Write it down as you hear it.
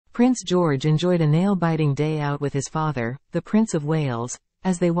Prince George enjoyed a nail-biting day out with his father, the Prince of Wales,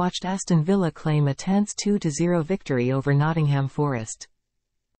 as they watched Aston Villa claim a tense 2-0 victory over Nottingham Forest.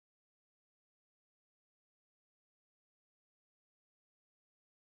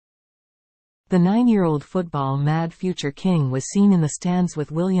 The 9-year-old football-mad future king was seen in the stands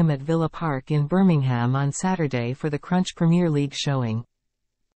with William at Villa Park in Birmingham on Saturday for the Crunch Premier League showing.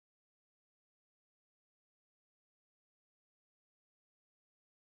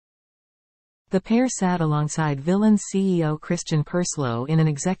 The pair sat alongside Villa's CEO Christian Purslow in an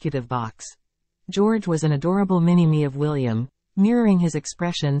executive box. George was an adorable mini-me of William, mirroring his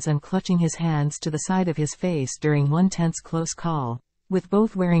expressions and clutching his hands to the side of his face during one tense close call, with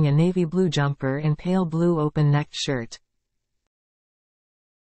both wearing a navy blue jumper and pale blue open-necked shirt.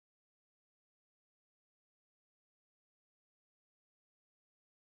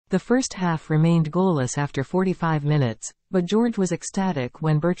 The first half remained goalless after 45 minutes, but George was ecstatic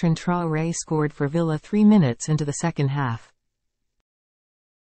when Bertrand Traoré scored for Villa 3 minutes into the second half.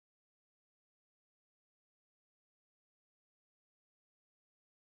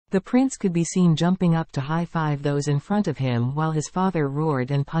 The prince could be seen jumping up to high-five those in front of him while his father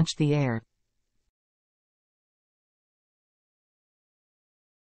roared and punched the air.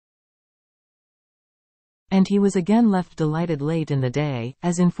 And he was again left delighted late in the day,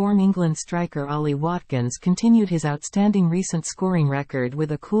 as inform England striker Ollie Watkins continued his outstanding recent scoring record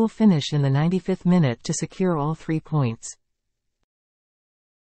with a cool finish in the 95th minute to secure all 3 points.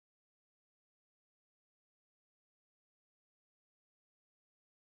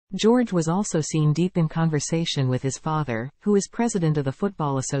 George was also seen deep in conversation with his father, who is president of the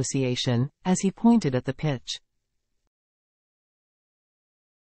Football Association, as he pointed at the pitch.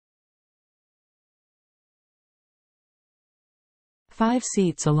 Five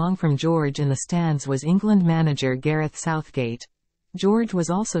seats along from George in the stands was England manager Gareth Southgate. George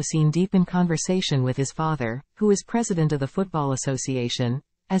was also seen deep in conversation with his father, who is president of the Football Association,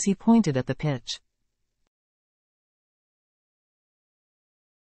 as he pointed at the pitch.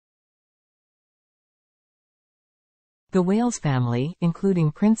 The Wales family,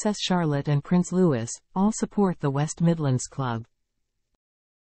 including Princess Charlotte and Prince Louis, all support the West Midlands club.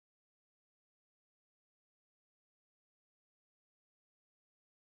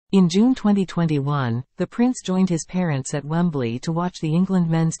 In June 2021, the prince joined his parents at Wembley to watch the England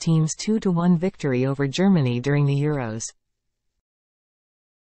men's team's 2-1 victory over Germany during the Euros.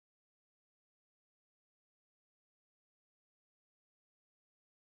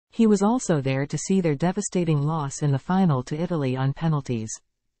 He was also there to see their devastating loss in the final to Italy on penalties.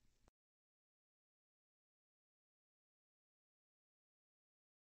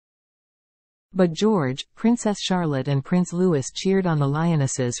 But George, Princess Charlotte and Prince Louis cheered on the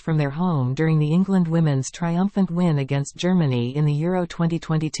Lionesses from their home during the England women's triumphant win against Germany in the Euro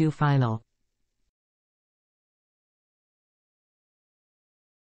 2022 final.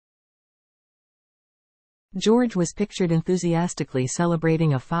 George was pictured enthusiastically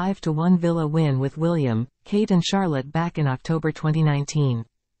celebrating a 5-1 Villa win with William, Kate and Charlotte back in October 2019.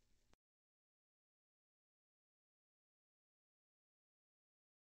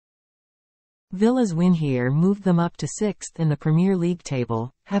 Villa's win here moved them up to 6th in the Premier League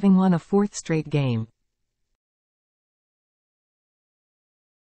table, having won a 4th straight game.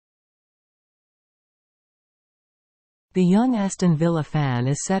 The young Aston Villa fan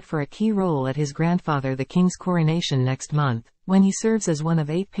is set for a key role at his grandfather the King's coronation next month, when he serves as one of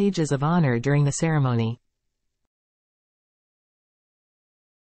 8 pages of honour during the ceremony.